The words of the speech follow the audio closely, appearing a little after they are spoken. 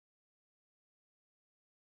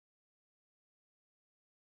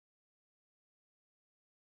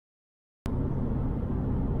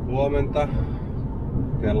Huomenta.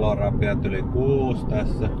 Kello on rapiat yli 6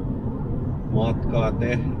 tässä. Matkaa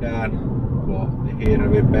tehdään kohti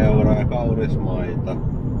hirvipeura ja kaurismaita.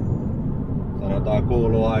 Sanotaan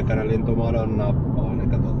kuuluu aikana lintumadon nappaa, niin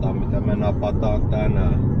katsotaan mitä me napataan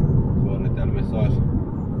tänään. Suunnitelmissa olisi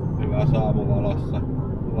hyvä saamuvalossa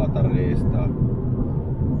kuvata riistaa.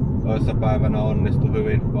 Toissa päivänä onnistui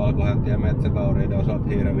hyvin valkohäntiä ja metsäkauriiden osalta,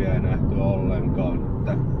 hirviä ei nähty ollenkaan.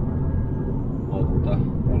 Mutta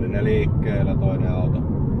oli ne liikkeellä, toinen auto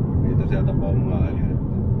niitä sieltä bongaili.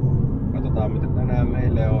 Katsotaan mitä tänään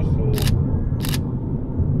meille osuu.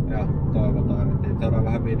 Ja toivotaan, että niitä saadaan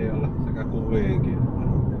vähän videolla sekä kuviinkin.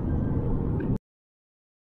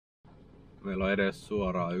 Meillä on edes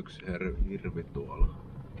suoraan yksi hirvi tuolla.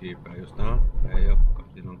 Kiipeä just ei olekaan,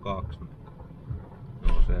 siinä on 2.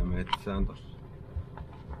 Nousee metsään tossa.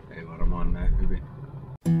 Ei varmaan näe hyvin.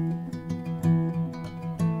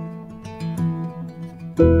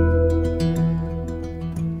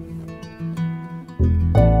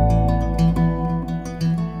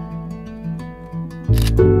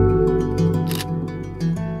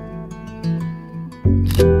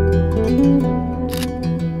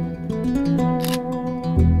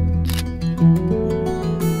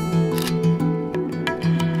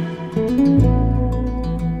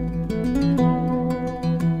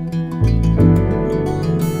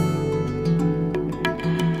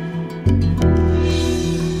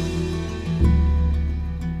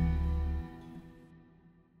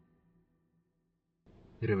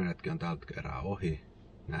 Hirviretki on tältä kerää ohi.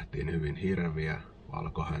 Nähtiin hyvin hirviä,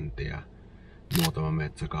 valkohäntiä, muutama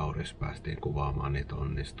metsäkauris, päästiin kuvaamaan niitä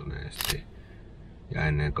onnistuneesti. Ja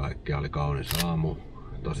ennen kaikkea oli kaunis aamu.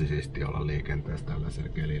 Tosi siisti olla liikenteessä tällaisella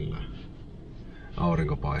kelillä.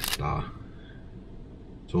 Aurinko paistaa.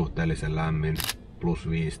 Suhteellisen lämmin,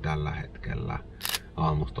 +5 tällä hetkellä.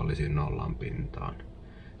 Aamusta oli siinä 0 pintaan.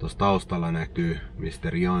 Tuossa taustalla näkyy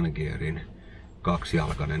MrJan Gearin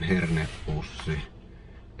 2-jalkainen hernepussi.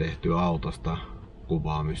 Tehty autosta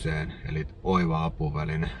kuvaamiseen, eli oiva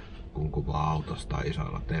apuväline, kun kuvaa autosta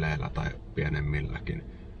isoilla teleillä tai pienemmilläkin.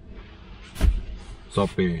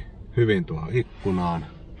 Sopii hyvin tuohon ikkunaan,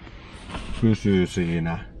 pysyy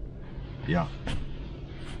siinä ja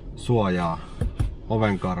suojaa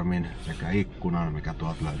ovenkarmin sekä ikkunan, mikä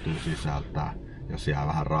tuolta löytyy sisältä. Jos jää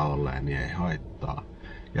vähän raolleen, niin ei haittaa.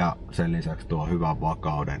 Ja sen lisäksi tuo hyvän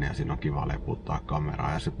vakauden ja siinä on kiva leputtaa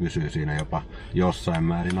kameraa ja se pysyy siinä jopa jossain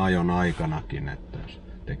määrin ajon aikanakin, että jos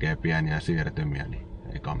tekee pieniä siirtymiä, niin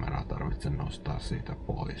ei kameraa tarvitse nostaa siitä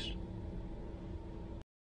pois.